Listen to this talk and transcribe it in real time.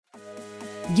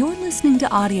You're listening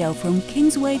to audio from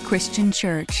Kingsway Christian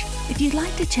Church. If you'd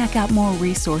like to check out more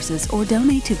resources or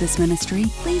donate to this ministry,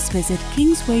 please visit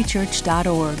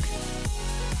kingswaychurch.org.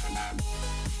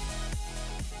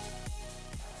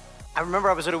 I remember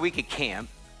I was at a week at camp,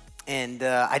 and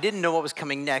I didn't know what was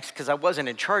coming next because I wasn't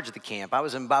in charge of the camp. I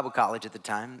was in Bible college at the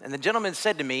time, and the gentleman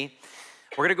said to me,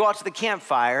 "We're going to go out to the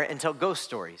campfire and tell ghost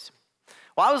stories."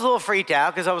 Well, I was a little freaked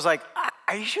out because I was like,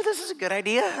 "Are you sure this is a good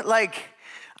idea? Like,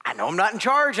 I know I'm not in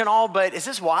charge and all, but is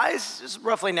this wise?" This is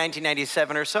roughly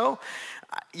 1997 or so.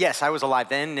 Yes, I was alive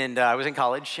then, and I was in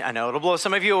college. I know, it'll blow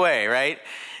some of you away, right?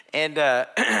 And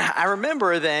I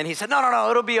remember then, he said, no,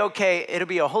 it'll be okay. It'll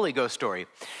be a Holy Ghost story,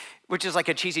 which is like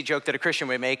a cheesy joke that a Christian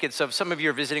would make. And so if some of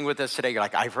you are visiting with us today, you're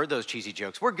like, "I've heard those cheesy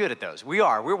jokes." We're good at those. We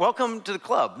are. We're welcome to the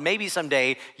club. Maybe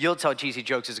someday you'll tell cheesy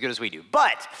jokes as good as we do.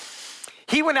 But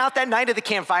he went out that night to the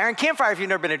campfire, and campfire, if you've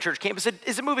never been to church camp,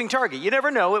 is a moving target. You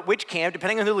never know at which camp,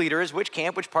 depending on who the leader is, which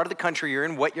camp, which part of the country you're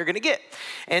in, what you're gonna get.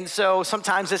 And so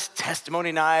sometimes it's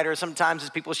testimony night, or sometimes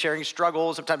it's people sharing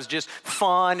struggles, sometimes it's just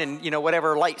fun and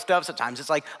whatever light stuff. Sometimes it's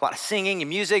like a lot of singing and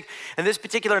music. And this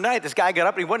particular night, this guy got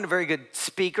up and he wasn't a very good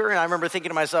speaker, and I remember thinking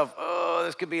to myself, oh,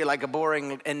 this could be like a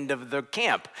boring end of the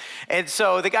camp. And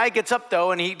so the guy gets up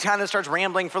though, and he kind of starts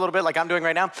rambling for a little bit like I'm doing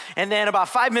right now. And then about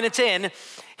 5 minutes in,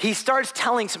 he starts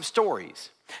telling some stories.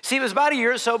 See, it was about a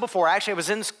year or so before, actually I was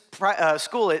in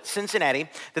school at Cincinnati,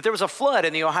 that there was a flood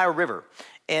in the Ohio River.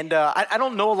 And I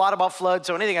don't know a lot about floods,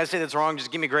 so anything I say that's wrong,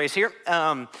 just give me grace here.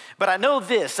 But I know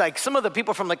this, like some of the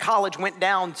people from the college went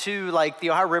down to like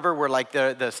the Ohio River where like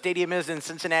the stadium is in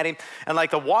Cincinnati, and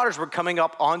like the waters were coming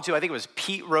up onto, I think it was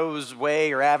Pete Rose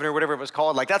Way or Avenue, whatever it was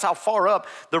called. Like that's how far up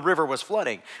the river was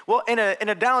flooding. Well, in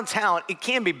a downtown, it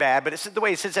can be bad, but it's the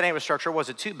way Cincinnati was structured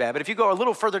wasn't too bad. But if you go a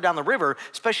little further down the river,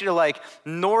 especially to like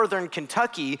northern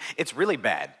Kentucky, it's really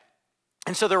bad.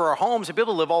 And so there are homes and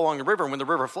people live all along the river. And when the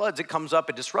river floods, it comes up,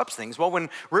 it disrupts things. Well, when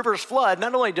rivers flood,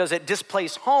 not only does it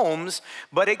displace homes,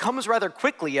 but it comes rather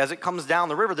quickly as it comes down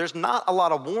the river. There's not a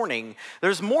lot of warning.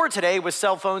 There's more today with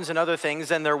cell phones and other things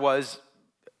than there was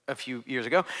a few years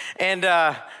ago. And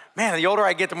man, the older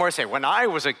I get, the more I say, when I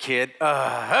was a kid,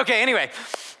 okay, anyway.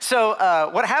 So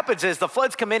what happens is the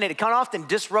floods come in and it can often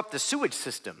disrupt the sewage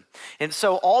system. And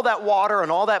so all that water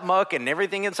and all that muck and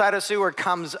everything inside a sewer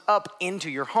comes up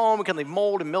into your home. It can leave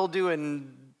mold and mildew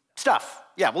and stuff.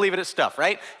 Yeah, we'll leave it at stuff,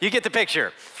 right? You get the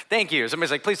picture. Thank you.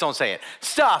 Somebody's like, please don't say it.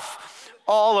 Stuff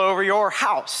all over your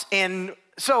house. And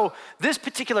so this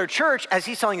particular church, as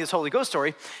he's telling this Holy Ghost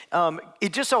story,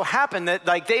 it just so happened that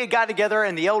like they had got together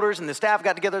and the elders and the staff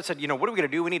got together and said, what are we gonna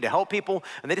do? We need to help people.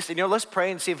 And they just said, let's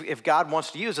pray and see if God wants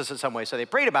to use us in some way. So they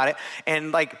prayed about it.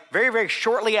 And like very, very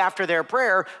shortly after their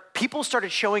prayer, people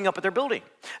started showing up at their building.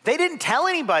 They didn't tell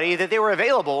anybody that they were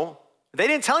available. They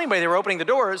didn't tell anybody they were opening the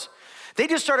doors. They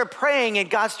just started praying and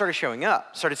God started showing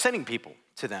up, started sending people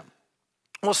to them.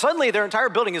 Well, suddenly their entire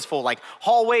building is full, like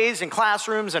hallways and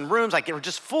classrooms and rooms, like they were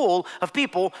just full of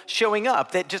people showing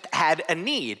up that just had a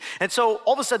need. And so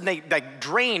all of a sudden they like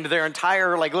drained their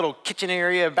entire like little kitchen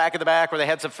area back in the back where they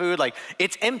had some food, like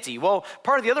it's empty. Well,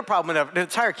 part of the other problem when the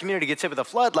entire community gets hit with a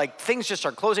flood, like things just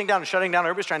start closing down and shutting down.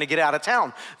 Everybody's trying to get out of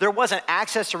town. There wasn't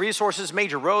access to resources.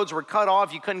 Major roads were cut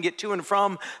off. You couldn't get to and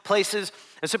from places.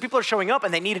 And so people are showing up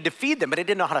and they needed to feed them, but they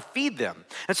didn't know how to feed them.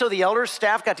 And so the elders,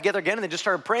 staff got together again and they just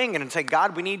started praying and said,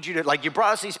 God, we need you to, like you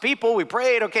brought us these people, we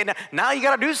prayed, okay, now you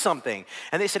gotta do something.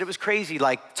 And they said it was crazy,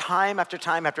 like time after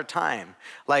time after time.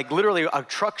 Like literally a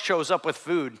truck shows up with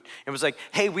food and was like,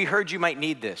 hey, we heard you might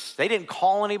need this. They didn't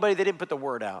call anybody, they didn't put the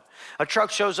word out. A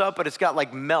truck shows up, but it's got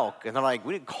like milk. And they're like,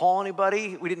 we didn't call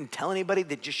anybody, we didn't tell anybody,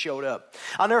 they just showed up.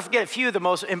 I'll never forget a few of the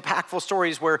most impactful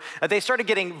stories where they started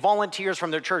getting volunteers from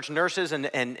their church, nurses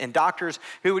and doctors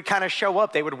who would kind of show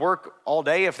up. They would work all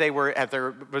day if they were at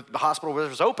the hospital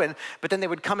was open, but then they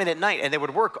would come in at night and they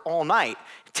would work all night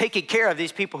taking care of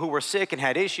these people who were sick and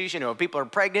had issues. People are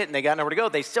pregnant and they got nowhere to go.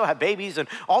 They still have babies and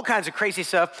all kinds of crazy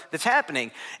stuff that's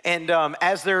happening. And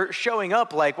as they're showing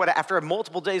up, like after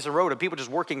multiple days of road of people just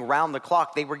working around the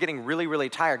clock, they were getting really, really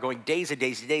tired, going days and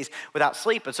days and days without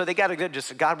sleep. And so they got to go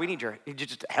just, God, we need your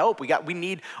just help.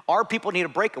 Our people need a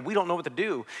break and we don't know what to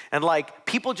do. And like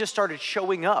people just started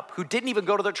showing up who didn't even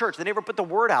go to their church. They never put the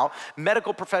word out.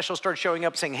 Medical professionals started showing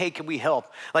up saying, hey, can we help?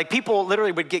 Like people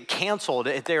literally would get canceled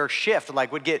at their shift,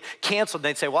 like would get canceled. And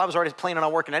they'd say, well, I was already planning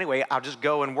on working anyway. I'll just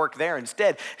go and work there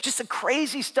instead. It's just the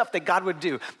crazy stuff that God would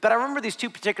do. But I remember these two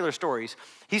particular stories.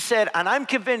 He said, and I'm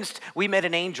convinced we met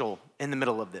an angel in the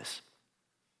middle of this.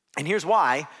 And here's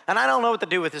why, and I don't know what to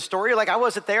do with this story. Like, I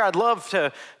wasn't there. I'd love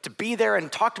to be there and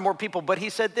talk to more people, but he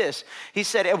said this. He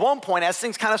said at one point, as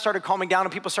things kind of started calming down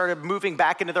and people started moving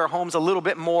back into their homes a little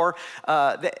bit more,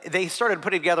 they started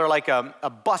putting together like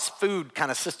a bus food kind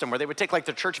of system where they would take like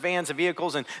the church vans and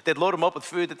vehicles and they'd load them up with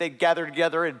food that they'd gather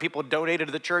together and people donated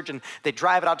to the church, and they'd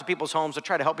drive it out to people's homes to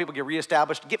try to help people get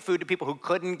reestablished, get food to people who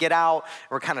couldn't get out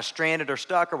or kind of stranded or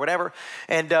stuck or whatever.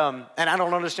 And I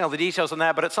don't understand all the details on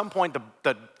that, but at some point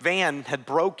the van had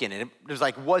broken and it was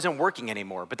like wasn't working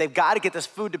anymore. But they've got to get this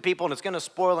food to people and it's going to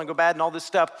spoil and go bad and all this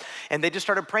stuff. And they just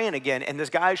started praying again. And this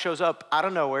guy shows up out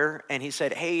of nowhere and he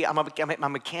said, "Hey, I'm a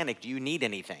mechanic. Do you need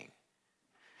anything?"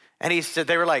 And he said,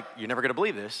 they were like, "You're never going to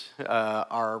believe this.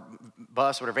 Our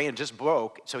bus or our van just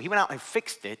broke." So he went out and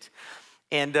fixed it.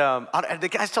 And the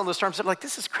guy's telling the story. I'm like,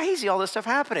 "This is crazy, all this stuff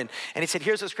happening." And he said,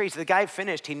 "Here's what's crazy. The guy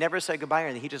finished. He never said goodbye or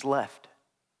anything. He just left."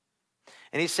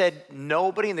 And he said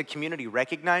nobody in the community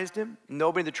recognized him.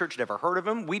 Nobody in the church had ever heard of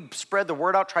him. We'd spread the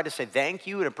word out, tried to say thank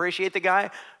you and appreciate the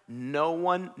guy. No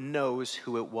one knows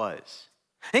who it was.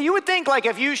 And you would think, like,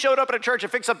 if you showed up at a church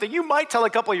and fixed something, you might tell a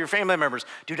couple of your family members,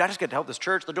 "Dude, I just got to help this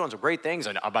church. They're doing some great things.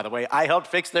 And by the way, I helped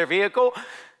fix their vehicle."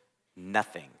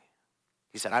 Nothing.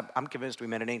 He said, I'm convinced we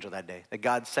met an angel that day, that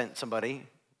God sent somebody,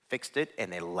 fixed it,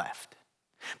 and they left.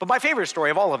 But my favorite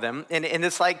story of all of them, and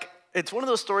it's like, it's one of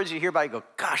those stories you hear about, you go,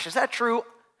 "Gosh, is that true?"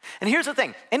 And here's the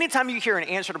thing. Anytime you hear an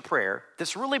answer to prayer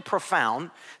that's really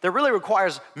profound, that really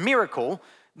requires miracle,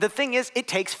 the thing is, it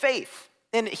takes faith.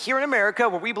 And here in America,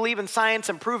 where we believe in science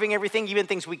and proving everything, even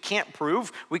things we can't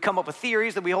prove, we come up with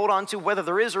theories that we hold on to, whether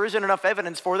there is or isn't enough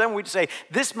evidence for them. We just say,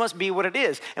 this must be what it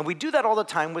is. And we do that all the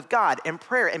time with God and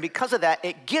prayer. And because of that,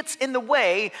 it gets in the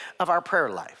way of our prayer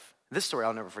life. This story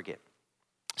I'll never forget.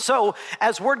 So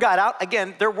as word got out,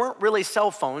 again, there weren't really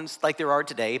cell phones like there are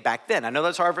today back then. I know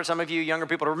that's hard for some of you younger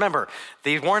people to remember.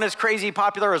 These weren't as crazy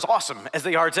popular, as awesome as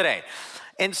they are today.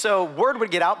 And so word would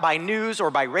get out by news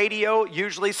or by radio,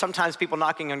 usually sometimes people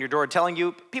knocking on your door telling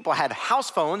you. People had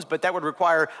house phones, but that would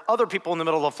require other people in the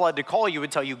middle of a flood to call you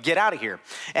and tell you, "Get out of here."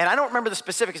 And I don't remember the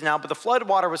specifics now, but the flood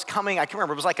water was coming, I can't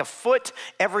remember, it was like a foot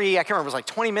every, I can't remember, it was like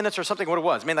 20 minutes or something, what it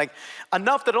was. I mean, like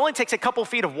enough that it only takes a couple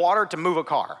feet of water to move a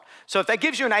car. So if that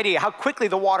gives you an idea how quickly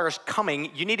the water is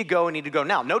coming, you need to go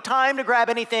now. No time to grab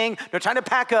anything, no time to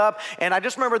pack up. And I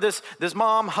just remember this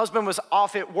mom, husband was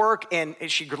off at work and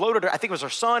she loaded her, I think it was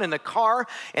her son, in the car,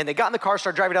 and they got in the car,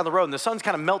 started driving down the road, and the sun's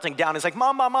kind of melting down. It's like,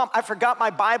 Mom, I forgot my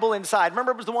Bible inside.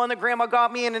 Remember, it was the one that Grandma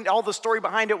got me, and all the story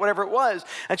behind it, whatever it was.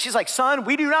 And she's like, "Son,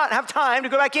 we do not have time to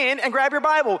go back in and grab your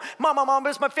Bible. Mom,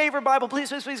 it's my favorite Bible.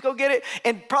 Please go get it."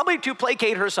 And probably to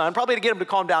placate her son, probably to get him to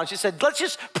calm down, she said, "Let's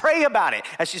just pray about it,"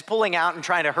 as she's pulling out and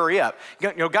trying to hurry up.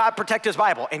 God protect his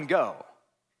Bible, and go.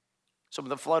 So when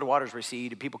the flood waters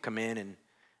recede, and people come in, and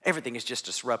everything is just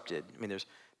disrupted. I mean, there's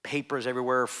papers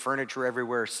everywhere, furniture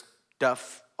everywhere,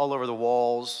 stuff all over the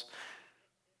walls.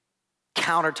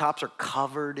 Countertops are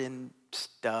covered in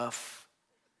stuff.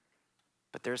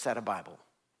 But there's that a Bible,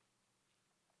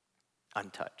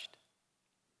 untouched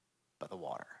by the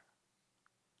water.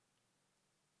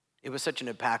 It was such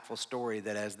an impactful story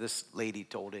that as this lady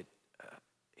told it,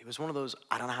 it was one of those,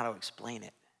 I don't know how to explain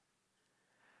it.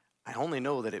 I only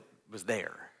know that it was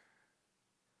there.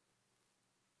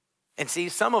 And see,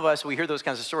 some of us, we hear those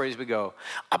kinds of stories, we go,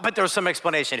 "I bet there was some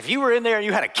explanation. If you were in there and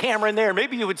you had a camera in there,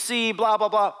 maybe you would see blah, blah,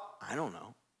 blah." I don't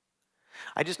know.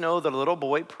 I just know that a little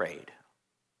boy prayed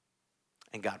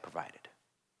and God provided.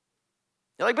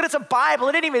 You're like, "But it's a Bible.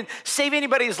 It didn't even save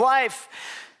anybody's life."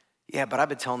 Yeah, but I've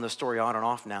been telling this story on and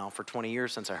off now for 20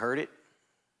 years since I heard it.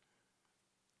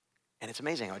 And it's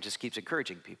amazing how it just keeps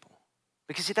encouraging people.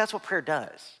 Because see, that's what prayer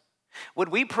does.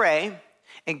 When we pray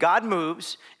and God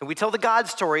moves and we tell the God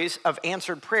stories of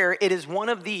answered prayer, it is one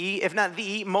of the, if not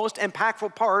the most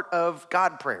impactful part of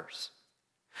God prayers.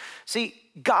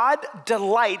 See, God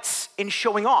delights in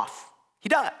showing off. He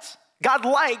does. God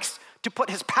likes to put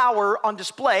his power on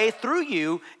display through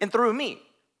you and through me.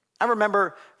 I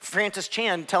remember Francis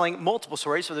Chan telling multiple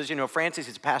stories. So there's, Francis,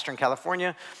 he's a pastor in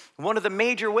California. One of the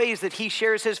major ways that he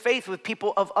shares his faith with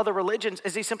people of other religions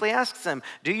is he simply asks them,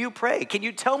 "Do you pray? Can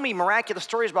you tell me miraculous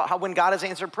stories about how when God has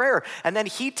answered prayer?" And then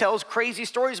he tells crazy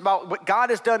stories about what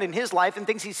God has done in his life and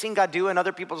things he's seen God do in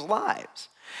other people's lives.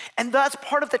 And that's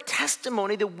part of the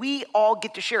testimony that we all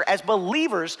get to share as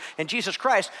believers in Jesus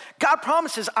Christ. God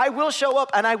promises, "I will show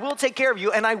up and I will take care of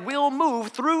you and I will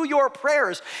move through your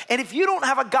prayers." And if you don't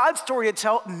have a God story to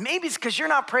tell, maybe it's because you're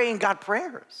not praying God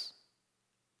prayers.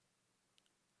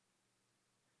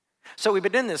 So we've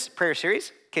been in this prayer series.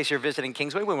 In case you're visiting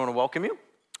Kingsway, we want to welcome you.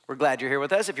 We're glad you're here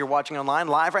with us. If you're watching online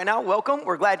live right now, welcome.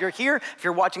 We're glad you're here. If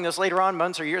you're watching this later on,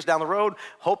 months or years down the road,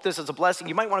 hope this is a blessing.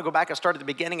 You might want to go back and start at the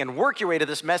beginning and work your way to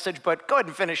this message, but go ahead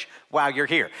and finish while you're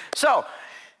here. So,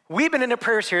 we've been in a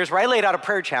prayer series where I laid out a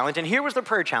prayer challenge, and here was the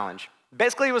prayer challenge.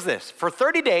 Basically, it was this. For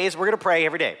 30 days, we're going to pray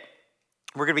every day.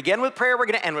 We're going to begin with prayer. We're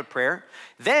going to end with prayer.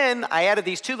 Then I added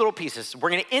these two little pieces.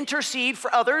 We're going to intercede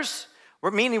for others,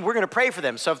 meaning we're going to pray for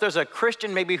them. So if there's a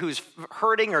Christian maybe who's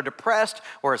hurting or depressed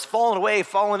or has fallen away,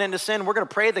 fallen into sin, we're going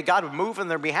to pray that God would move on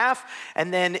their behalf.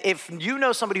 And then if you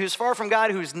know somebody who's far from God,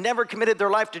 who's never committed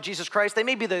their life to Jesus Christ, they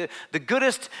may be the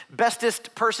goodest,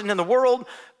 bestest person in the world,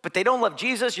 but they don't love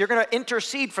Jesus, you're going to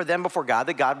intercede for them before God,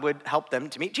 that God would help them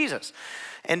to meet Jesus.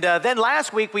 And then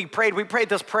last week we prayed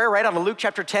this prayer right out of Luke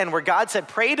chapter 10, where God said,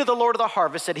 pray to the Lord of the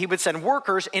harvest that he would send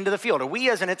workers into the field. And we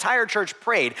as an entire church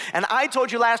prayed. And I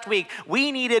told you last week,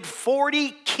 we needed 40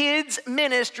 kids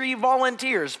ministry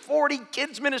volunteers, 40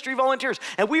 kids ministry volunteers.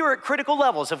 And we were at critical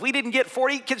levels. If we didn't get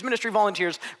 40 kids ministry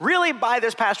volunteers, really by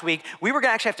this past week, we were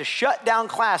gonna actually have to shut down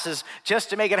classes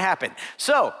just to make it happen.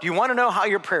 So, do you wanna know how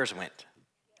your prayers went?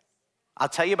 I'll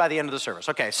tell you by the end of the service.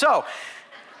 Okay, so,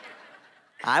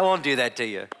 I won't do that to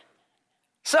you.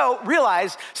 So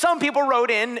realize some people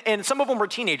wrote in, and some of them were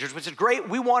teenagers, which is great.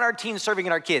 We want our teens serving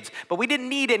in our kids, but we didn't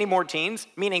need any more teens,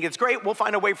 meaning it's great, we'll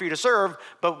find a way for you to serve,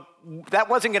 but that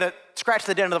wasn't gonna scratch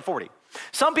the dent of the 40.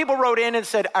 Some people wrote in and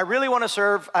said, I really wanna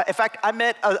serve. In fact, I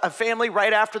met a family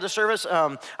right after the service.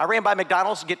 I ran by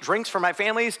McDonald's to get drinks for my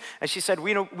families, and she said,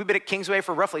 we've been at Kingsway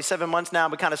for roughly 7 months now,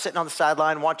 but kind of sitting on the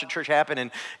sideline, watching church happen, and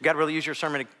God really used your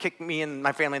sermon to kick me and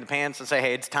my family in the pants and say,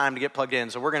 hey, it's time to get plugged in,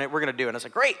 so we're gonna do it. And I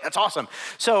said, great, that's awesome.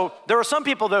 So there were some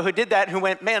people, though, who did that, who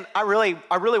went, man, I really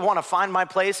wanna find my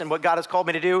place and what God has called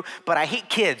me to do, but I hate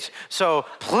kids, so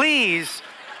please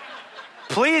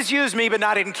use me, but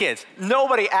not in kids.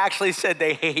 Nobody actually said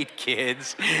they hate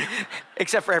kids,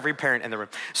 except for every parent in the room.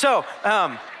 So,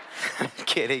 I'm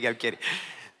kidding.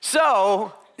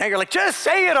 So, now you're like, just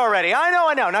say it already.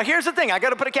 I know. Now, here's the thing. I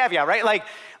got to put a caveat, right? Like,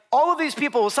 all of these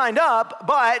people signed up,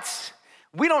 but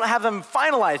we don't have them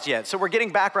finalized yet. So we're getting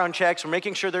background checks. We're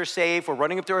making sure they're safe. We're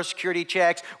running up through our security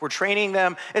checks. We're training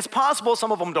them. It's possible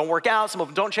some of them don't work out. Some of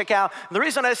them don't check out. And the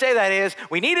reason I say that is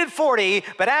we needed 40,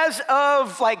 but as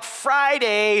of like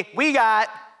Friday, we got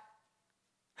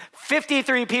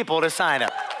 53 people to sign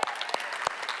up.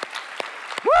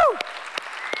 Woo!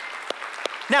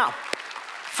 Now,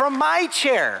 from my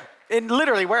chair, and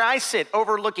literally where I sit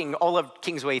overlooking all of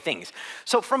Kingsway things.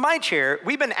 So from my chair,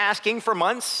 we've been asking for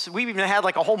months. We've even had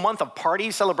like a whole month of party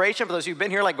celebration for those who've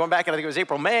been here, like going back, I think it was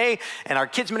April, May, and our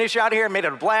kids ministry out here made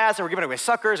it a blast, and we're giving away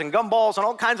suckers and gumballs and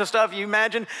all kinds of stuff, you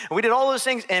imagine. And we did all those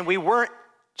things, and we weren't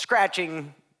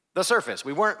scratching the surface.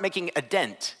 We weren't making a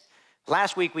dent.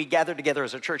 Last week, we gathered together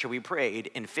as a church and we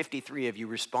prayed, and 53 of you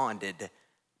responded.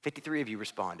 53 of you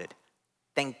responded.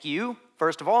 Thank you,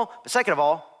 first of all. But second of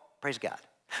all, praise God.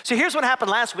 So here's what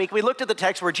happened last week. We looked at the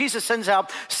text where Jesus sends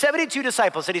out 72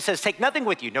 disciples and he says, take nothing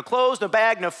with you, no clothes, no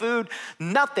bag, no food,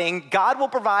 nothing. God will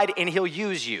provide and he'll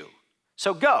use you.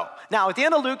 So go. Now, at the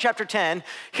end of Luke chapter 10,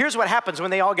 here's what happens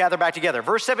when they all gather back together.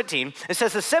 Verse 17, it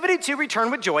says, the 72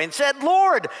 returned with joy and said,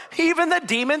 Lord, even the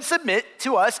demons submit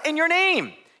to us in your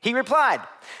name. He replied,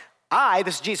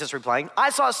 this is Jesus replying,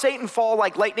 I saw Satan fall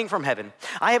like lightning from heaven.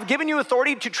 I have given you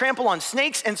authority to trample on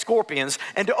snakes and scorpions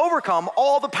and to overcome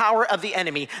all the power of the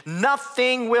enemy.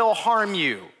 Nothing will harm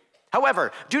you.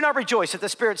 However, do not rejoice that the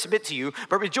spirits submit to you,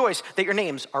 but rejoice that your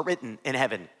names are written in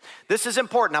heaven. This is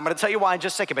important. I'm going to tell you why in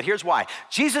just a second, but here's why.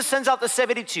 Jesus sends out the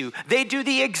 72. They do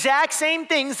the exact same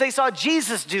things they saw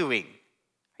Jesus doing.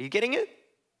 Are you getting it?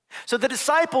 So the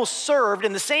disciples served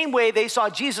in the same way they saw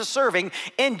Jesus serving,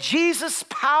 and Jesus'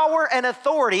 power and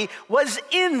authority was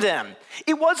in them.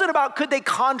 It wasn't about could they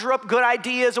conjure up good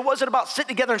ideas. It wasn't about sitting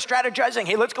together and strategizing,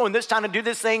 hey, let's go in this time and do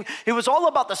this thing. It was all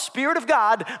about the Spirit of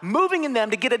God moving in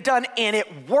them to get it done, and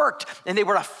it worked, and they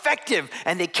were effective,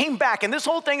 and they came back. And this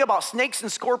whole thing about snakes and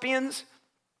scorpions,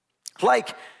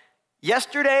 like,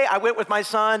 yesterday, I went with my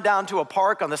son down to a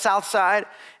park on the south side,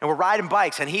 and we're riding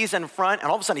bikes, and he's in front, and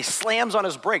all of a sudden he slams on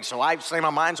his brakes, so I slam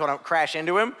on mine so I don't crash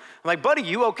into him. I'm like, buddy,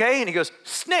 you okay? And he goes,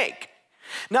 snake.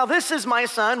 Now, this is my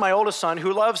son, my oldest son,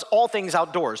 who loves all things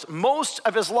outdoors. Most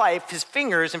of his life, his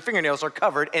fingers and fingernails are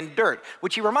covered in dirt,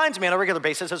 which he reminds me on a regular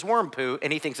basis as worm poo,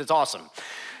 and he thinks it's awesome.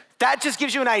 That just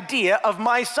gives you an idea of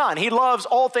my son. He loves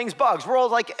all things bugs. We're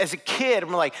all like, as a kid,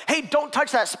 I'm like, hey, don't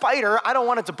touch that spider. I don't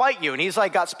want it to bite you. And he's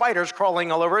like, got spiders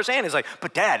crawling all over his hand. He's like,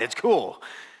 but Dad, it's cool.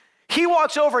 He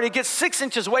walks over and he gets 6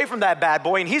 inches away from that bad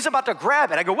boy and he's about to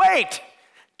grab it. I go, wait,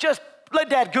 just let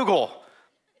Dad Google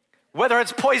whether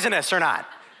it's poisonous or not.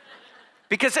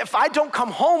 Because if I don't come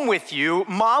home with you,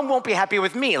 mom won't be happy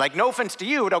with me. Like, no offense to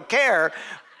you, don't care.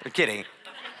 I'm kidding,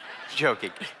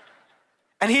 joking.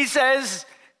 And he says,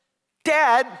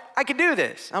 Dad, I can do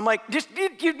this. I'm like,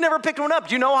 you've never picked one up.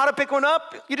 Do you know how to pick one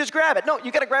up? You just grab it. No,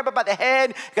 you gotta grab it by the head.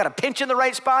 You gotta pinch in the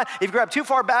right spot. If you grab too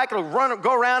far back, it'll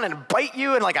go around and bite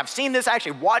you. And like, I've seen this, I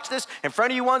actually watched this in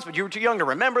front of you once, but you were too young to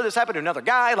remember this happened to another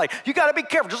guy. Like, you gotta be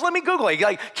careful. Just let me Google it. He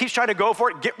like keeps trying to go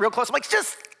for it, get real close. I'm like,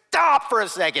 just stop for a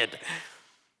second.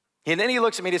 And then he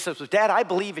looks at me and says, Dad, I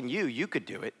believe in you. You could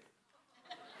do it.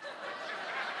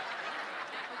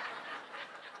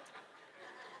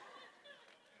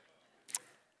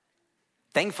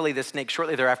 Thankfully, the snake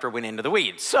shortly thereafter went into the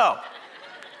weeds. So,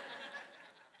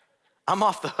 I'm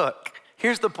off the hook.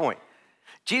 Here's the point.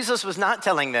 Jesus was not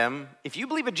telling them, if you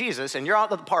believe in Jesus and you're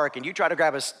out at the park and you try to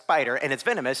grab a spider and it's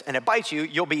venomous and it bites you,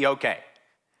 you'll be okay.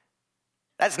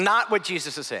 That's not what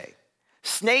Jesus is saying.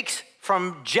 Snakes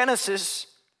from Genesis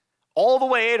all the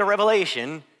way to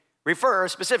Revelation refer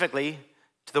specifically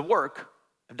to the work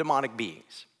of demonic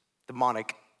beings,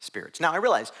 demonic spirits. Now, I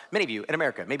realize many of you in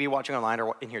America, maybe you're watching online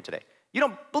or in here today, you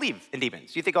don't believe in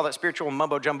demons. You think all that spiritual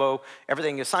mumbo jumbo,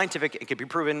 everything is scientific and can be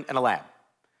proven in a lab.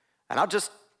 And I'll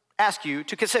just ask you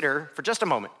to consider for just a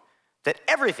moment that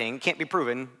everything can't be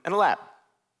proven in a lab.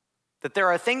 That there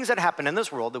are things that happen in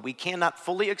this world that we cannot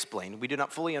fully explain, we do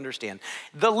not fully understand.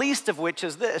 The least of which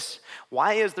is this: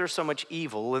 why is there so much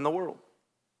evil in the world?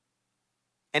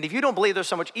 And if you don't believe there's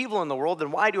so much evil in the world,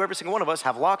 then why do every single one of us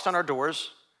have locks on our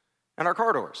doors and our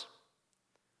car doors?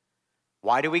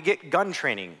 Why do we get gun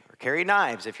training or carry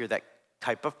knives if you're that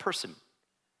type of person?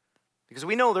 Because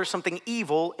we know there's something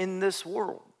evil in this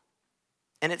world.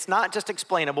 And it's not just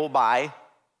explainable by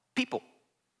people.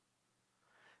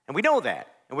 And we know that.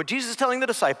 And what Jesus is telling the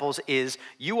disciples is,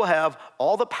 you will have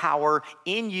all the power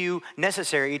in you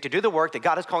necessary to do the work that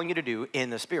God is calling you to do in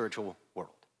the spiritual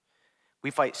world. We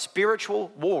fight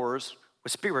spiritual wars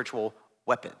with spiritual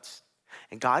weapons.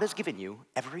 And God has given you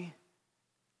every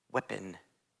weapon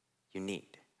you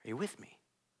need. Are you with me?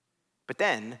 But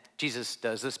then Jesus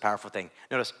does this powerful thing.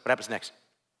 Notice what happens next.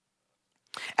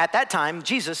 At that time,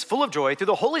 Jesus, full of joy through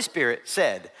the Holy Spirit,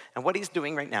 said, and what he's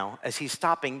doing right now is he's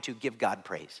stopping to give God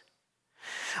praise.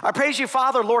 I praise you,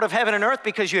 Father, Lord of heaven and earth,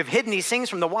 because you have hidden these things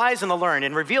from the wise and the learned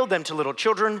and revealed them to little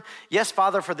children. Yes,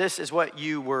 Father, for this is what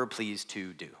you were pleased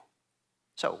to do.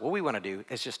 So what we want to do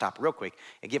is just stop real quick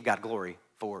and give God glory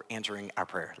for answering our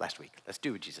prayer last week. Let's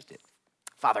do what Jesus did.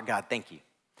 Father God, thank you.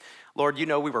 Lord, you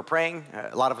know we were praying,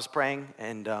 a lot of us praying,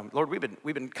 and Lord,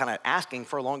 we've been kind of asking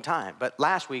for a long time. But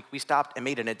last week we stopped and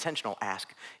made an intentional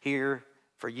ask here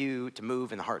for you to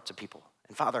move in the hearts of people.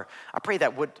 And Father, I pray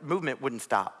that movement wouldn't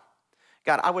stop.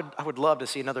 God, I would love to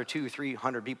see another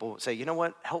 200-300 people say, you know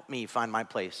what, help me find my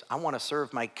place. I want to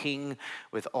serve my King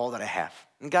with all that I have.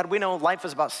 And God, we know life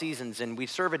is about seasons, and we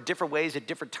serve in different ways at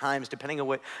different times, depending on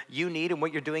what you need and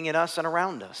what you're doing in us and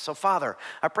around us. So Father,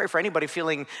 I pray for anybody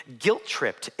feeling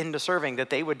guilt-tripped into serving,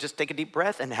 that they would just take a deep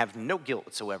breath and have no guilt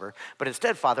whatsoever. But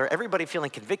instead, Father, everybody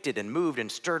feeling convicted and moved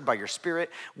and stirred by your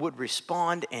Spirit would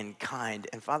respond in kind.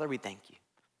 And Father, we thank you.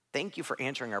 Thank you for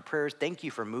answering our prayers. Thank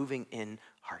you for moving in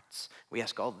hearts. We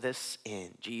ask all this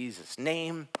in Jesus'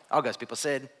 name. All God's people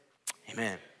said,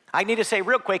 amen. I need to say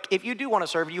real quick, if you do want to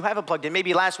serve, you haven't plugged in.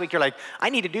 Maybe last week you're like, I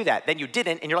need to do that. Then you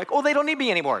didn't, and you're like, oh, they don't need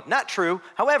me anymore. Not true.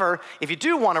 However, if you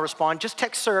do want to respond, just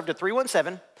text SERVE to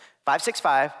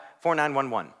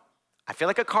 317-565-4911. I feel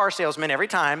like a car salesman every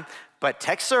time, but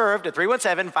text SERVE to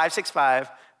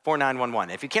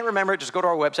 317-565-4911. If you can't remember it, just go to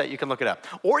our website. You can look it up.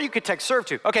 Or you could text SERVE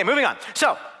too. Okay, moving on.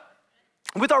 So,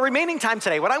 with our remaining time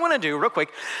today, what I want to do real quick,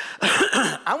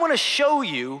 I want to show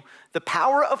you the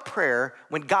power of prayer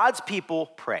when God's people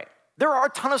pray. There are a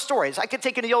ton of stories. I could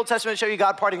take you to the Old Testament and show you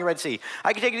God parting the Red Sea.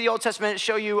 I could take you to the Old Testament and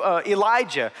show you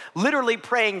Elijah literally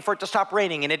praying for it to stop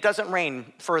raining, and it doesn't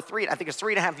rain for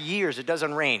 3.5 years, it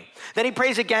doesn't rain. Then he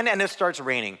prays again, and it starts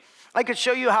raining. I could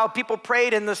show you how people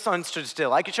prayed and the sun stood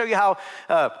still. I could show you how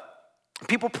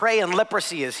people pray and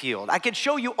leprosy is healed. I could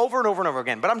show you over and over and over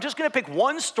again, but I'm just gonna pick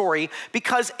one story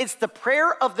because it's the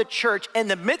prayer of the church in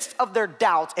the midst of their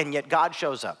doubts, and yet God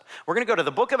shows up. We're gonna go to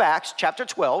the book of Acts, chapter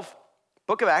 12.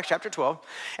 Book of Acts, chapter 12.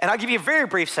 And I'll give you a very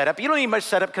brief setup. You don't need much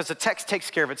setup because the text takes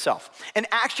care of itself. In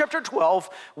Acts chapter 12,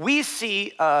 we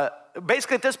see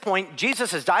basically at this point,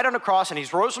 Jesus has died on a cross and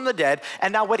he's rose from the dead.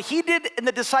 And now what he did in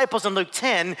the disciples in Luke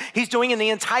 10, he's doing in the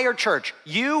entire church,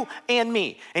 you and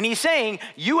me. And he's saying,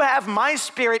 you have my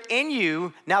Spirit in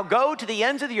you. Now go to the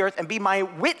ends of the earth and be my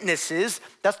witnesses.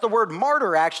 That's the word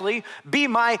martyr, actually. Be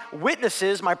my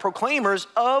witnesses, my proclaimers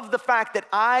of the fact that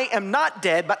I am not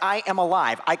dead, but I am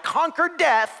alive. I conquered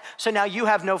death, so now you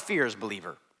have no fears,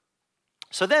 believer.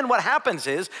 So then what happens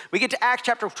is we get to Acts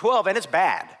chapter 12 and it's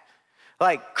bad.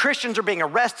 Like Christians are being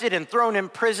arrested and thrown in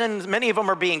prison. Many of them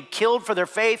are being killed for their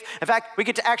faith. In fact, we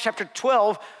get to Acts chapter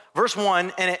 12, verse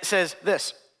 1, and it says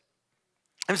this.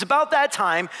 It was about that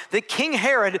time that King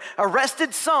Herod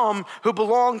arrested some who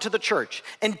belonged to the church,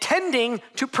 intending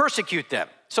to persecute them.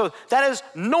 So that is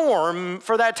norm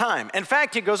for that time. In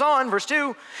fact, it goes on, verse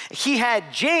 2, he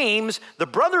had James, the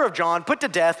brother of John, put to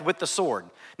death with the sword.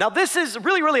 Now this is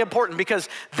really, really important because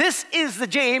this is the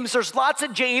James. There's lots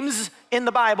of James in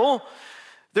the Bible.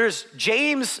 There's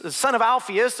James, the son of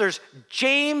Alphaeus. There's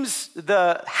James,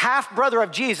 the half-brother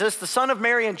of Jesus, the son of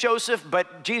Mary and Joseph,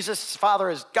 but Jesus' father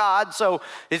is God, so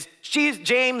it's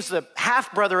James, the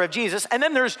half-brother of Jesus. And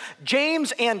then there's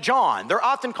James and John. They're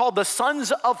often called the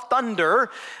sons of thunder,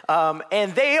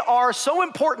 and they are so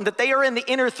important that they are in the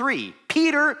inner three.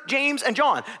 Peter, James, and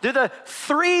John. They're the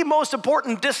three most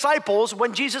important disciples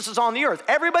when Jesus is on the earth.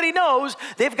 Everybody knows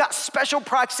they've got special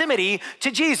proximity to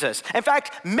Jesus. In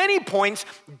fact, many points,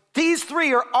 these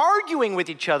three are arguing with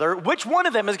each other which one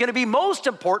of them is going to be most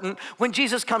important when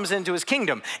Jesus comes into his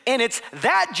kingdom. And it's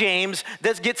that James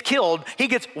that gets killed. He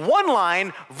gets one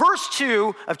line, verse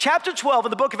 2 of chapter 12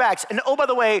 of the book of Acts. And oh, by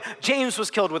the way, James was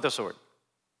killed with a sword.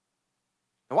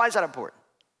 Now, why is that important?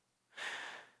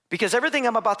 Because everything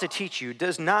I'm about to teach you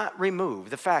does not remove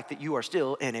the fact that you are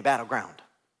still in a battleground.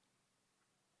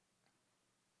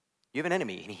 You have an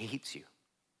enemy and he hates you.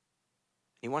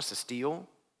 He wants to steal,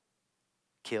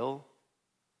 kill,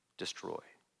 destroy.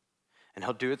 And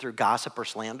he'll do it through gossip or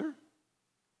slander.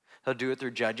 He'll do it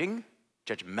through judging,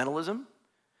 judgmentalism.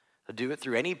 He'll do it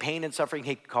through any pain and suffering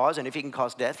he can cause, and if he can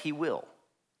cause death, he will.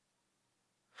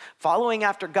 Following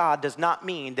after God does not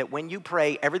mean that when you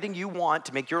pray, everything you want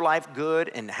to make your life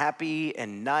good and happy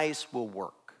and nice will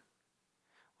work.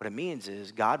 What it means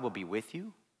is God will be with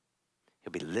you,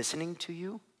 he'll be listening to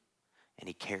you, and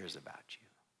he cares about you.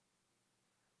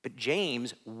 But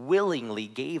James willingly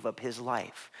gave up his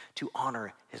life to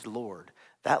honor his Lord.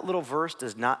 That little verse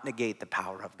does not negate the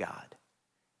power of God.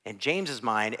 In James's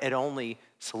mind, it only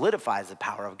solidifies the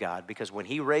power of God because when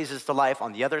he raises to life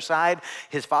on the other side,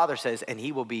 his father says, and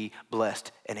he will be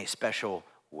blessed in a special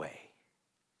way.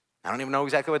 I don't even know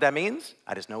exactly what that means.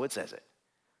 I just know it says it.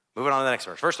 Moving on to the next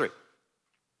verse. Verse 3.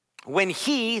 When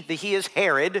he is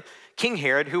Herod, King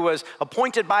Herod, who was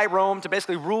appointed by Rome to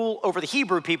basically rule over the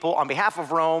Hebrew people on behalf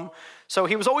of Rome. So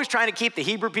he was always trying to keep the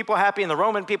Hebrew people happy and the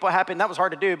Roman people happy, and that was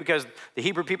hard to do because the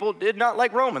Hebrew people did not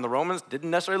like Rome, and the Romans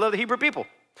didn't necessarily love the Hebrew people.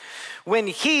 When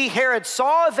Herod,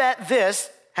 saw that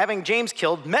this, having James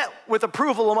killed, met with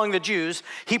approval among the Jews,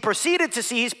 he proceeded to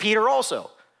seize Peter also.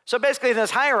 So basically in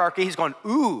this hierarchy, he's going,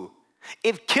 ooh,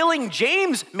 if killing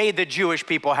James made the Jewish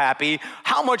people happy,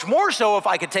 how much more so if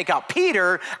I could take out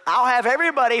Peter? I'll have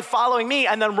everybody following me,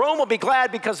 and then Rome will be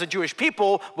glad because the Jewish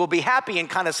people will be happy and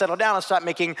kind of settle down and stop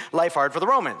making life hard for the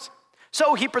Romans.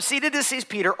 So he proceeded to seize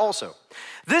Peter also.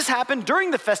 This happened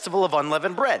during the festival of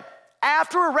unleavened bread.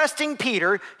 After arresting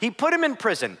Peter, he put him in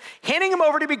prison, handing him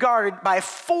over to be guarded by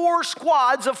 4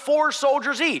 squads of 4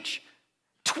 soldiers each.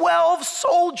 12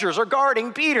 soldiers are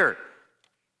guarding Peter.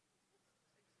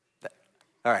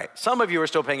 All right, some of you are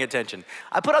still paying attention.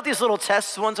 I put out these little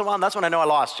tests once in a while, and that's when I know I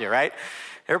lost you, right?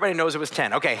 Everybody knows it was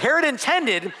 10. Okay, Herod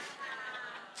intended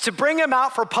to bring him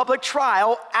out for public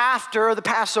trial after the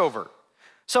Passover.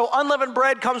 So unleavened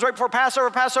bread comes right before Passover.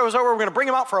 Passover's over. We're going to bring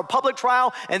him out for a public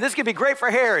trial, and this could be great for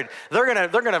Herod. They're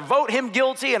going to vote him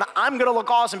guilty, and I'm going to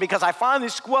look awesome because I finally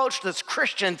squelched this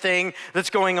Christian thing that's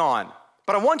going on.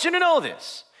 But I want you to know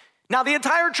this. Now, the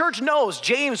entire church knows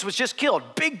James was just killed.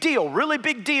 Big deal, really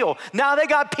big deal. Now they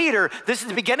got Peter. This is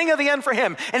the beginning of the end for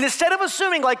him. And instead of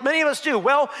assuming, like many of us do,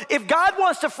 well, if God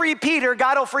wants to free Peter,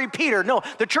 God will free Peter. No,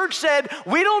 the church said,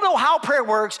 we don't know how prayer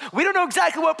works. We don't know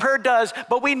exactly what prayer does,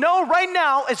 but we know right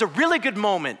now is a really good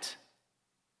moment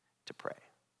to pray.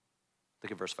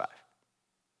 Look at verse 5.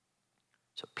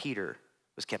 So Peter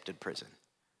was kept in prison,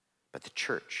 but the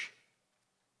church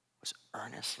was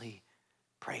earnestly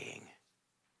praying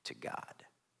to God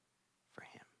for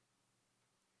him.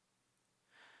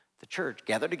 The church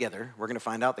gathered together. We're going to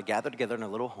find out they gathered together in a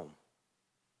little home.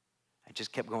 I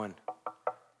just kept going,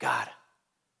 God,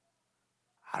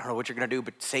 I don't know what you're going to do,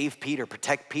 but save Peter,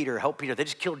 protect Peter, help Peter. They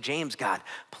just killed James, God.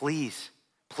 Please,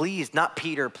 please, not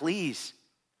Peter, please.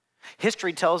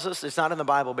 History tells us, it's not in the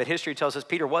Bible, but history tells us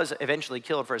Peter was eventually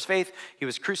killed for his faith. He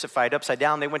was crucified upside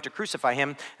down. They went to crucify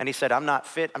him, and he said, I'm not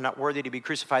fit, I'm not worthy to be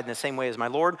crucified in the same way as my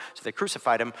Lord. So they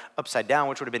crucified him upside down,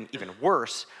 which would have been even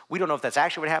worse. We don't know if that's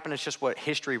actually what happened. It's just what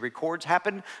history records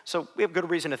happened. So we have good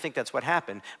reason to think that's what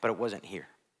happened, but it wasn't here.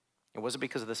 It wasn't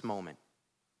because of this moment.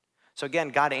 So again,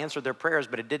 God answered their prayers,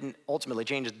 but it didn't ultimately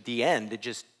change the end. It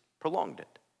just prolonged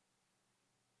it.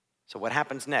 So what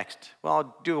happens next? Well,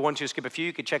 I'll do a 1, 2, skip a few.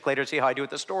 You can check later to see how I do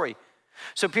with the story.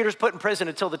 So Peter's put in prison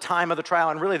until the time of the trial,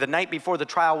 and really the night before the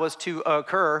trial was to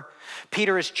occur,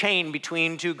 Peter is chained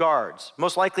between two guards,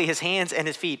 most likely his hands and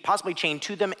his feet, possibly chained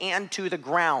to them and to the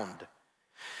ground.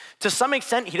 To some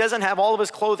extent, he doesn't have all of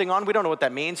his clothing on. We don't know what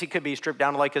that means. He could be stripped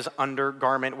down to like his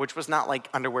undergarment, which was not like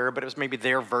underwear, but it was maybe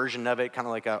their version of it, kind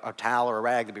of like a towel or a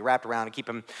rag to be wrapped around and keep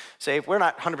him safe. We're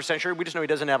not 100% sure. We just know he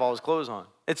doesn't have all his clothes on.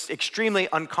 It's extremely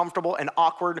uncomfortable and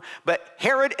awkward, but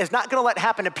Herod is not going to let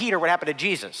happen to Peter what happened to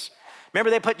Jesus. Remember,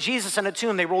 they put Jesus in a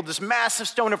tomb. They rolled this massive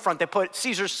stone in front. They put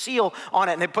Caesar's seal on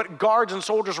it, and they put guards and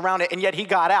soldiers around it, and yet he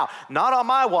got out. Not on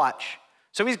my watch.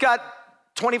 So he's got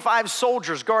 25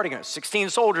 soldiers guarding him, 16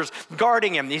 soldiers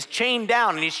guarding him. He's chained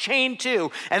down, and he's chained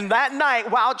too. And that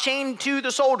night, while chained to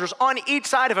the soldiers on each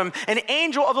side of him, an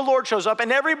angel of the Lord shows up,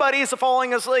 and everybody is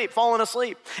falling asleep.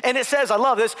 And it says, I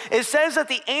love this, it says that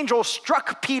the angel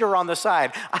struck Peter on the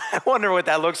side. I wonder what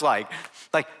that looks like.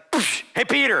 Like, hey,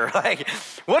 Peter, like,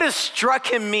 what does struck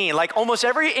him mean? Like, almost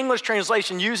every English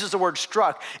translation uses the word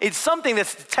struck. It's something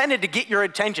that's tended to get your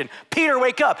attention. Peter,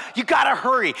 wake up. You gotta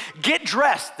hurry. Get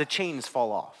dressed. The chains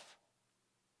fall off.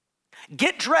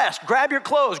 Get dressed. Grab your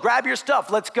clothes. Grab your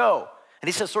stuff. Let's go. And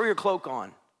he says, throw your cloak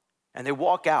on. And they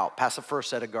walk out past the first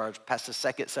set of guards, past the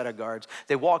second set of guards.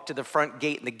 They walk to the front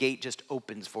gate, and the gate just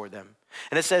opens for them.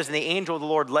 And it says, and the angel of the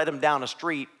Lord led him down a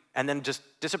street and then just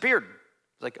disappeared.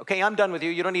 Like, okay, I'm done with you.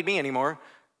 You don't need me anymore.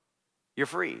 You're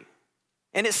free.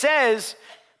 And it says,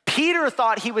 Peter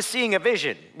thought he was seeing a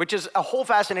vision, which is a whole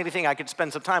fascinating thing I could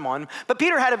spend some time on. But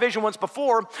Peter had a vision once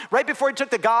before. Right before he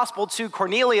took the gospel to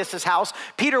Cornelius' house,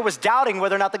 Peter was doubting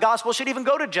whether or not the gospel should even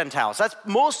go to Gentiles. That's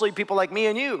mostly people like me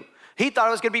and you. He thought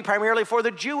it was going to be primarily for the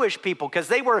Jewish people because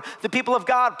they were the people of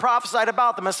God prophesied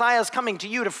about. The Messiah is coming to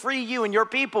you to free you and your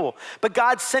people. But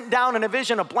God sent down in a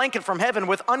vision a blanket from heaven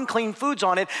with unclean foods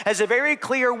on it as a very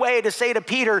clear way to say to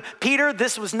Peter, Peter,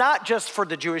 this was not just for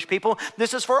the Jewish people.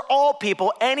 This is for all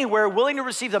people anywhere willing to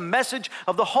receive the message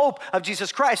of the hope of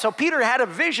Jesus Christ. So Peter had a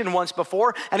vision once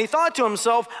before, and he thought to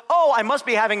himself, oh, I must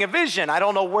be having a vision. I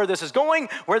don't know where this is going.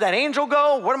 Where'd that angel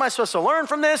go? What am I supposed to learn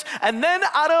from this? And then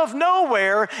out of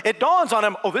nowhere, it dawns on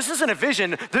him, oh, this isn't a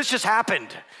vision, this just happened.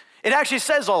 It actually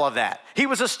says all of that. He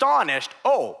was astonished.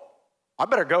 Oh, I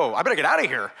better go. I better get out of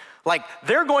here. Like,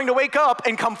 they're going to wake up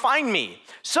and come find me.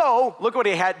 So, look what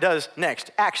he does next.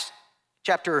 Acts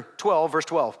chapter 12, verse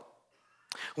 12.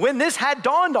 When this had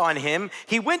dawned on him,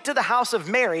 he went to the house of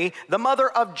Mary, the mother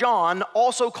of John,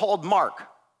 also called Mark.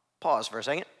 Pause for a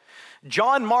second.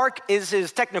 John Mark is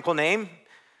his technical name.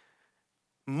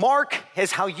 Mark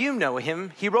is how you know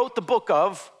him. He wrote the book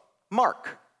of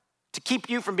Mark. To keep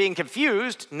you from being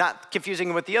confused, not confusing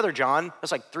him with the other John,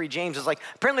 there's like 3 Jameses. Like,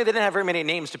 apparently they didn't have very many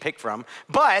names to pick from.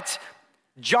 But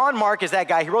John Mark is that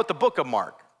guy. He wrote the book of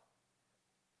Mark,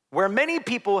 where many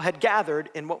people had gathered,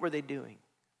 and what were they doing?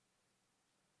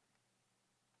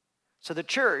 So the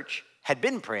church had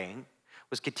been praying,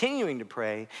 was continuing to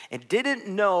pray, and didn't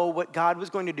know what God was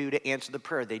going to do to answer the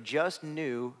prayer. They just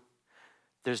knew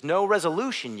there's no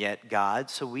resolution yet, God,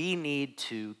 so we need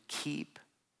to keep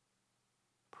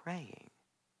praying.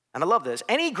 And I love this.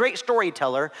 Any great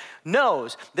storyteller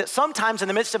knows that sometimes in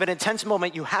the midst of an intense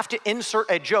moment, you have to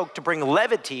insert a joke to bring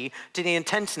levity to the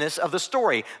intenseness of the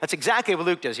story. That's exactly what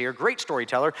Luke does here. Great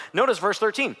storyteller. Notice verse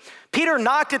 13. Peter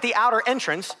knocked at the outer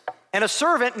entrance, and a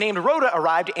servant named Rhoda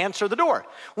arrived to answer the door.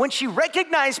 When she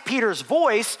recognized Peter's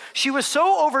voice, she was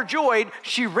so overjoyed,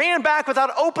 she ran back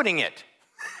without opening it.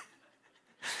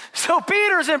 So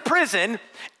Peter's in prison.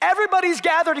 Everybody's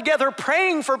gathered together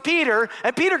praying for Peter.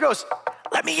 And Peter goes,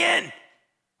 let me in.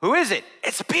 Who is it?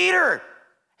 It's Peter.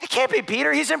 It can't be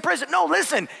Peter. He's in prison. No,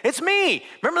 listen, it's me.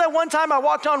 Remember that one time I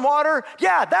walked on water?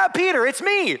 Yeah, that Peter, it's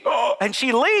me. And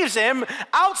she leaves him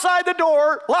outside the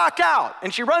door, locked out.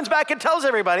 And she runs back and tells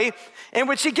everybody. And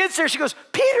when she gets there, she goes,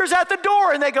 Peter's at the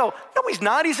door. And they go, no, he's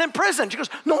not. He's in prison. She goes,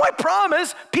 no, I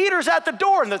promise. Peter's at the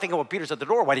door. And they're thinking, well, Peter's at the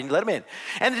door. Why didn't you let him in?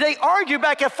 And they argue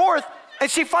back and forth. And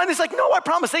she finally is like, no, I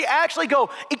promise. They actually go,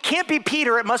 it can't be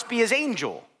Peter. It must be his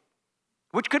angel.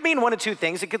 Which could mean one of two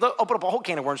things. It could open up a whole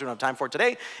can of worms we don't have time for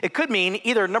today. It could mean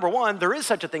either, number one, there is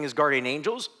such a thing as guardian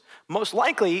angels. Most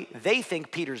likely, they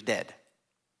think Peter's dead.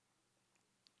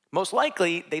 Most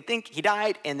likely, they think he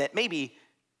died and that maybe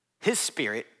his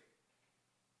spirit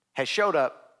has showed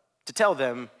up to tell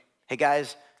them, hey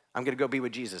guys, I'm going to go be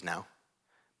with Jesus now.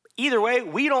 Either way,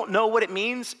 we don't know what it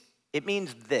means. It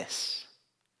means this.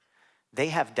 They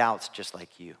have doubts just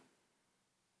like you.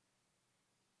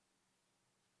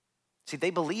 See, they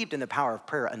believed in the power of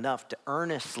prayer enough to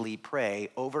earnestly pray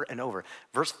over and over.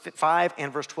 Verse 5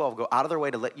 and verse 12 go out of their way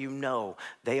to let you know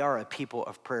they are a people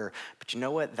of prayer. But you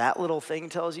know what that little thing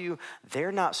tells you?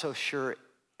 They're not so sure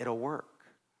it'll work.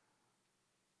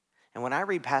 And when I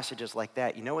read passages like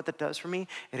that, you know what that does for me?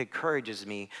 It encourages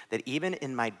me that even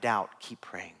in my doubt, keep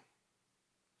praying.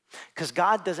 Because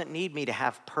God doesn't need me to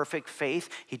have perfect faith.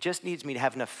 He just needs me to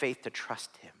have enough faith to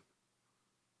trust him.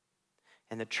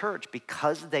 And the church,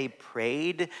 because they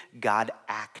prayed, God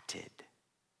acted.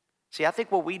 See, I think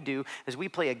what we do is we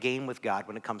play a game with God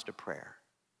when it comes to prayer.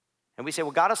 And we say,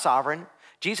 well, God is sovereign.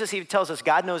 Jesus even tells us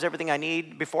God knows everything I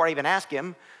need before I even ask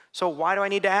him. So why do I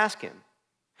need to ask him?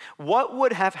 What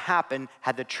would have happened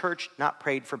had the church not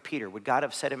prayed for Peter? Would God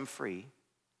have set him free?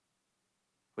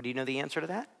 Well, do you know the answer to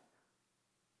that?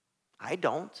 I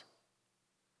don't.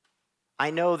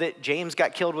 I know that James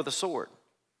got killed with a sword.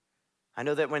 I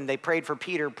know that when they prayed for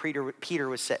Peter, Peter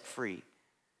was set free.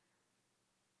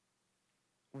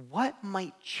 What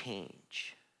might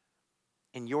change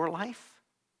in your life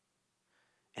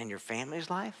and your family's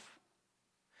life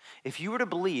if you were to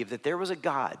believe that there was a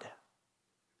God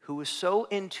who was so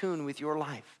in tune with your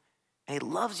life and he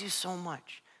loves you so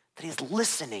much that he's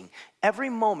listening every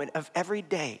moment of every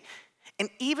day? And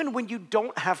even when you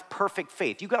don't have perfect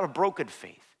faith, you got a broken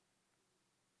faith.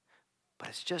 But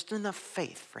it's just enough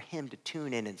faith for him to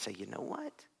tune in and say, you know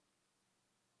what?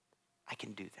 I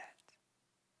can do that.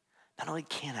 Not only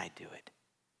can I do it,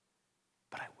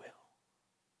 but I will.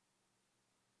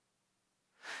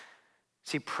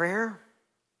 See, prayer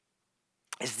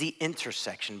is the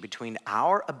intersection between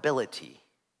our ability,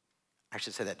 I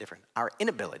should say that different, our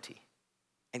inability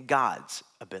and God's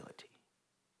ability.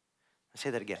 I'll say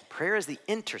that again. Prayer is the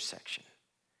intersection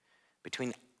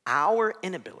between our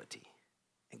inability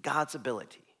and God's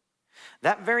ability.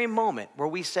 That very moment where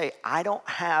we say, I don't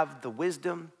have the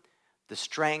wisdom, the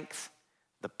strength,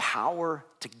 the power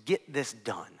to get this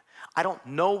done. I don't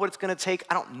know what it's gonna take.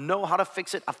 I don't know how to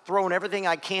fix it. I've thrown everything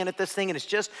I can at this thing and it's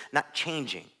just not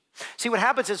changing. See, what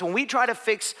happens is when we try to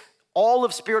fix all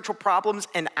of spiritual problems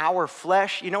in our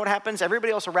flesh, you know what happens?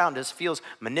 Everybody else around us feels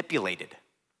manipulated.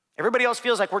 Everybody else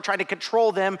feels like we're trying to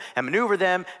control them and maneuver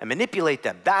them and manipulate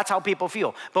them. That's how people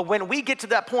feel. But when we get to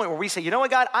that point where we say, you know what,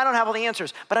 God, I don't have all the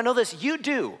answers, but I know this, you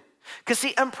do. Because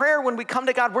see, in prayer, when we come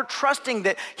to God, we're trusting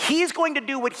that he's going to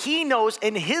do what he knows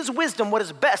in his wisdom, what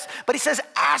is best. But he says,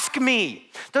 ask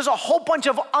me. There's a whole bunch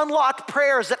of unlocked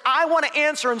prayers that I want to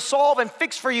answer and solve and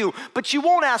fix for you, but you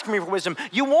won't ask me for wisdom.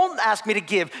 You won't ask me to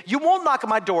give. You won't knock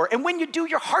on my door. And when you do,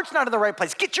 your heart's not in the right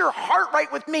place. Get your heart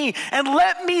right with me and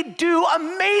let me do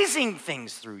amazing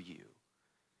things through you.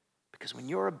 Because when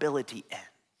your ability ends,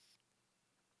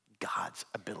 God's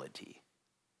ability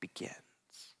begins.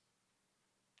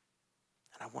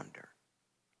 I wonder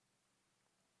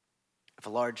if a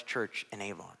large church in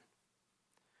Avon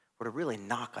were to really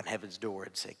knock on heaven's door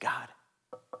and say, God,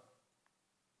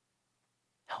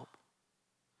 help.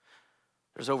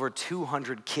 There's over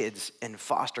 200 kids in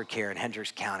foster care in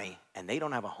Hendricks County, and they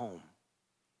don't have a home.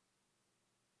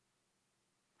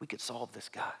 We could solve this,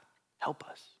 God. Help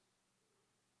us.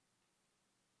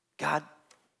 God,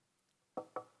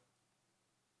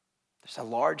 there's a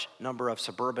large number of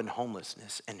suburban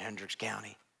homelessness in Hendricks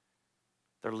County.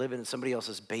 They're living in somebody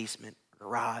else's basement,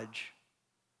 garage,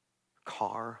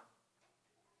 car.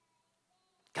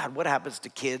 God, what happens to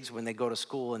kids when they go to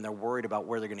school and they're worried about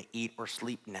where they're going to eat or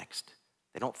sleep next?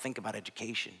 They don't think about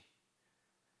education.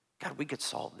 God, we could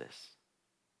solve this.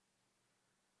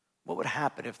 What would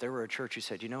happen if there were a church who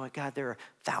said, you know what, God, there are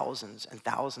thousands and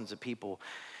thousands of people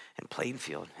in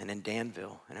Plainfield and in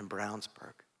Danville and in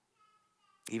Brownsburg,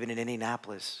 even in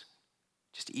Indianapolis,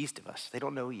 just east of us. They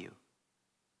don't know you.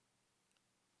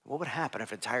 What would happen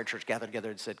if an entire church gathered together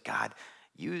and said, God,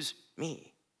 use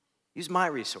me. Use my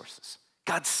resources.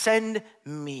 God, send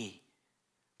me.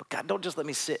 But God, don't just let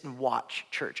me sit and watch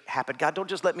church happen. God, don't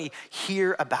just let me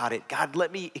hear about it. God,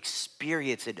 let me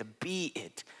experience it, to be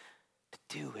it, to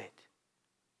do it.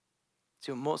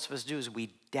 See, what most of us do is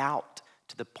we doubt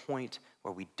to the point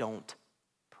where we don't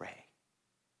pray.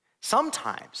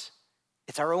 Sometimes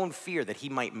it's our own fear that he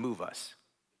might move us.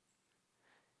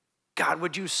 God,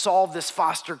 would you solve this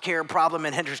foster care problem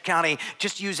in Hendricks County?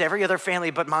 Just use every other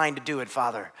family but mine to do it,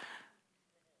 Father.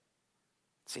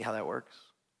 See how that works?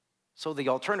 So the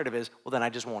alternative is, well, then I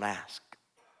just won't ask.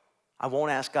 I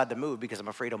won't ask God to move because I'm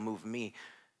afraid he'll move me,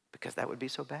 because that would be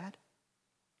so bad.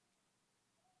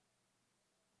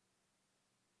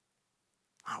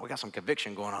 Oh, we got some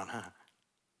conviction going on, huh?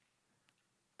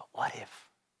 But what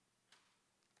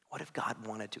if God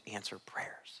wanted to answer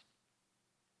prayers?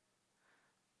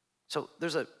 So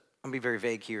there's a I'm gonna be very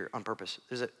vague here on purpose.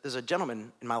 There's a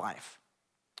gentleman in my life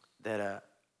that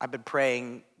I've been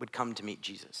praying would come to meet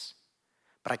Jesus.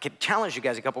 But I could challenge you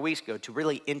guys a couple weeks ago to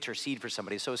really intercede for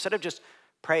somebody. So instead of just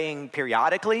praying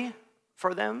periodically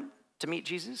for them to meet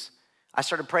Jesus, I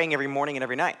started praying every morning and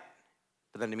every night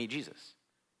for them to meet Jesus.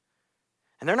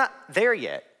 And they're not there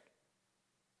yet.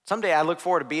 Someday I look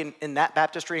forward to being in that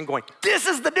baptistry and going, this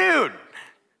is the dude.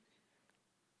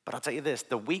 But I'll tell you this,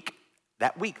 that week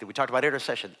that we talked about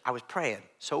intercession, I was praying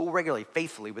so regularly,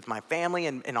 faithfully with my family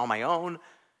and on my own.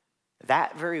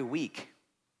 That very week,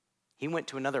 he went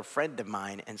to another friend of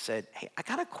mine and said, hey, I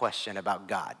got a question about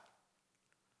God.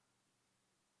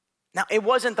 Now, it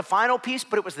wasn't the final piece,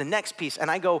 but it was the next piece.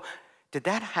 And I go, did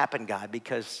that happen, God?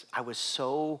 Because I was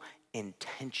so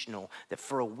intentional that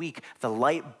for a week, the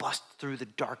light bust through the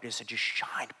darkness and just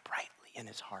shined brightly in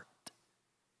his heart.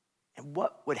 And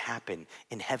what would happen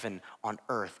in heaven on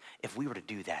earth if we were to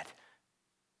do that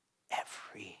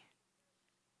every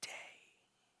day?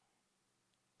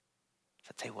 So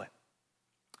I'll tell you what,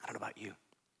 I don't know about you.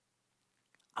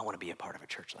 I want to be a part of a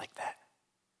church like that.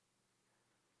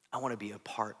 I want to be a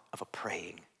part of a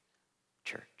praying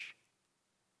church.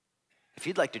 If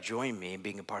you'd like to join me in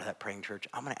being a part of that praying church,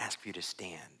 I'm going to ask for you to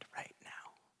stand right now.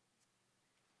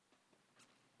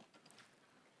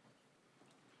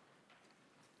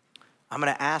 I'm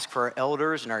going to ask for our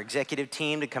elders and our executive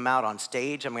team to come out on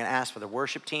stage. I'm going to ask for the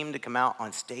worship team to come out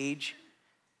on stage.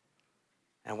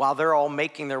 And while they're all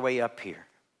making their way up here,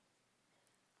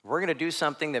 we're going to do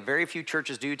something that very few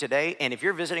churches do today. And if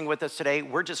you're visiting with us today,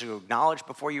 we're just going to acknowledge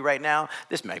before you right now,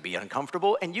 this may be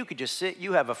uncomfortable. And you could just sit,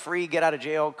 you have a free get out of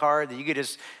jail card that you could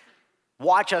just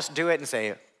watch us do it and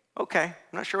say, okay, I'm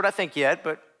not sure what I think yet,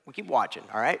 but we'll keep watching,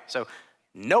 all right? So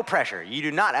no pressure. You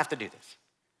do not have to do this.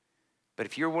 But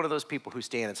if you're one of those people who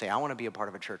stand and say, I want to be a part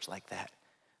of a church like that,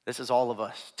 this is all of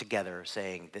us together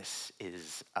saying, this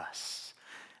is us.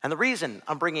 And the reason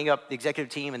I'm bringing up the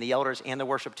executive team and the elders and the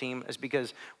worship team is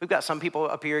because we've got some people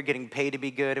up here getting paid to be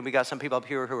good, and we got some people up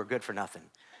here who are good for nothing.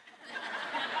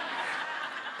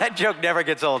 That joke never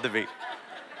gets old to me.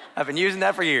 I've been using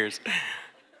that for years.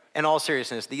 In all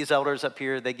seriousness, these elders up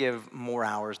here, they give more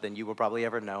hours than you will probably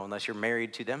ever know unless you're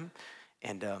married to them,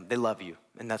 and they love you,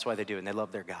 and that's why they do, and they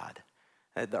love their God.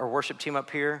 Our worship team up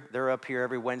here, they're up here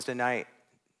every Wednesday night,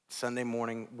 Sunday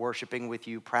morning, worshiping with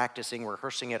you, practicing,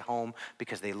 rehearsing at home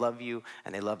because they love you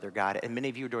and they love their God. And many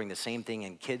of you are doing the same thing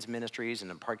in kids ministries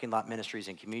and in parking lot ministries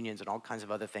and communions and all kinds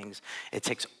of other things. It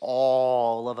takes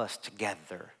all of us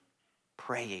together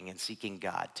praying and seeking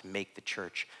God to make the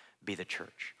church be the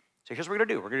church. So here's what we're going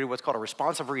to do. We're going to do what's called a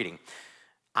responsive reading.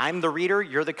 I'm the reader,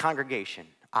 you're the congregation.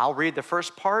 I'll read the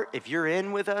first part. If you're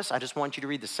in with us, I just want you to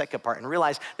read the second part and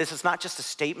realize this is not just a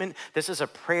statement. This is a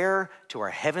prayer to our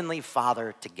Heavenly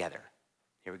Father together.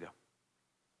 Here we go.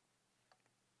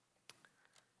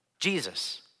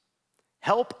 Jesus,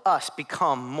 help us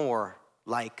become more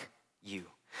like you.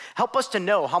 Help us to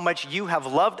know how much you have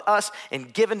loved us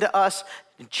and given to us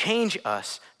and change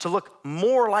us to look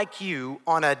more like you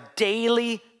on a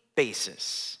daily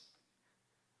basis.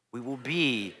 We will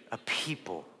be a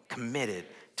people committed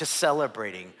to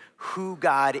celebrating who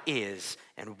God is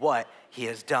and what he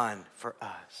has done for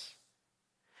us.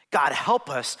 God,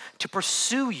 help us to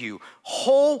pursue you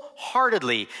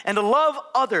wholeheartedly and to love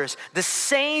others the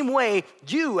same way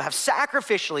you have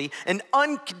sacrificially and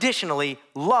unconditionally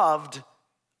loved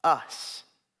us.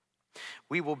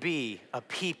 We will be a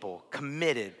people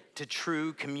committed to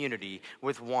true community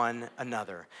with one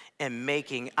another and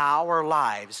making our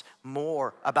lives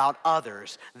more about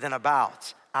others than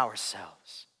about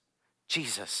ourselves.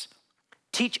 Jesus,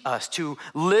 teach us to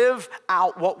live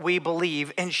out what we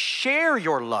believe and share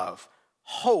your love,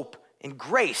 hope, and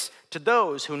grace to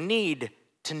those who need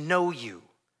to know you.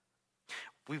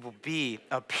 We will be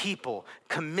a people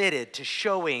committed to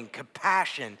showing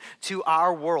compassion to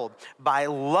our world by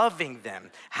loving them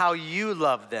how you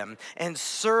love them and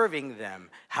serving them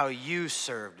how you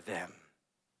served them.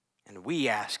 And we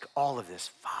ask all of this,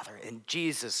 Father, in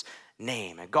Jesus'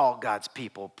 name. And all God's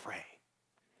people pray.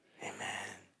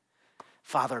 Amen.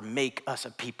 Father, make us a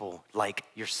people like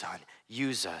your Son.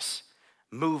 Use us,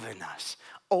 move in us,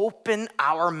 open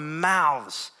our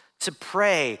mouths to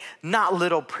pray, not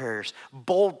little prayers,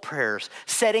 bold prayers,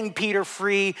 setting Peter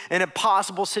free in a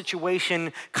possible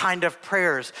situation kind of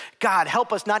prayers. God,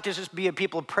 help us not to just be a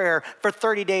people of prayer for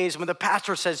 30 days when the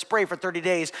pastor says pray for 30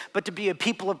 days, but to be a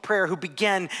people of prayer who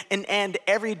begin and end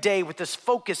every day with this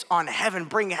focus on heaven.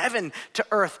 Bring heaven to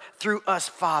earth through us,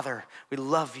 Father. We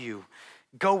love you.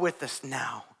 Go with us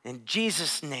now. In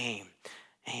Jesus' name,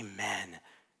 amen.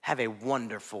 Have a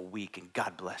wonderful week and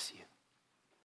God bless you.